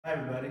Hi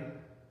everybody,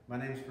 my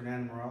name is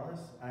Fernando Morales.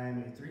 I am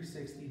a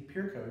 360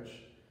 peer coach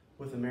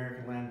with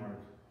American Landmark,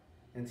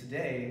 and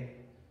today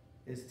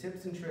is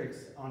tips and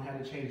tricks on how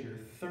to change your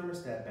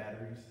thermostat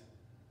batteries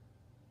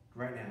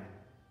right now.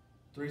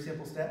 3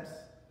 simple steps.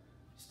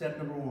 Step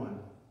number 1,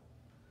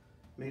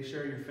 make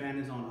sure your fan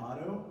is on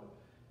auto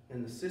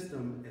and the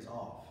system is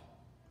off.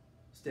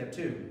 Step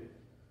 2,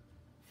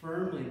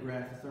 firmly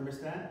grab the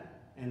thermostat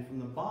and from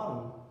the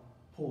bottom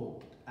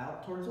pull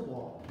out towards the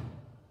wall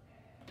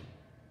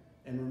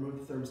and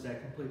remove the thermostat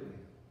completely.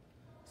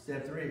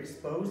 Step 3,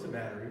 expose the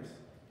batteries.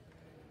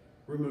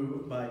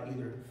 Remove by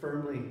either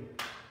firmly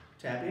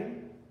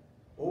tapping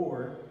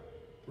or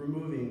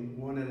removing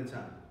one at a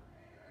time.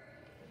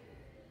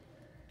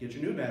 Get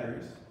your new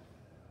batteries,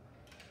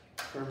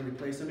 firmly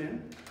place them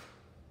in,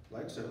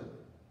 like so.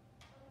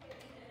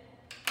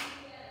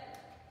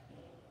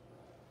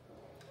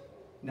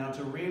 Now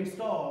to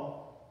reinstall,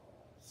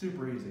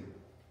 super easy.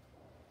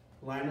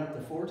 Line up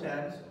the 4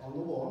 tabs on the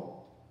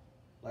wall,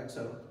 like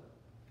so,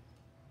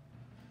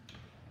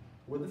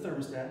 with the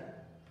thermostat.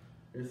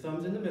 Your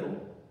thumb's in the middle,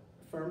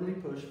 firmly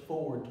push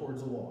forward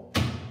towards the wall.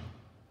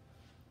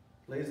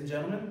 Ladies and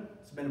gentlemen,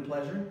 it's been a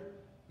pleasure.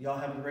 Y'all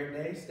have a great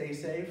day, stay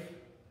safe,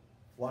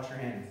 wash your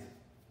hands.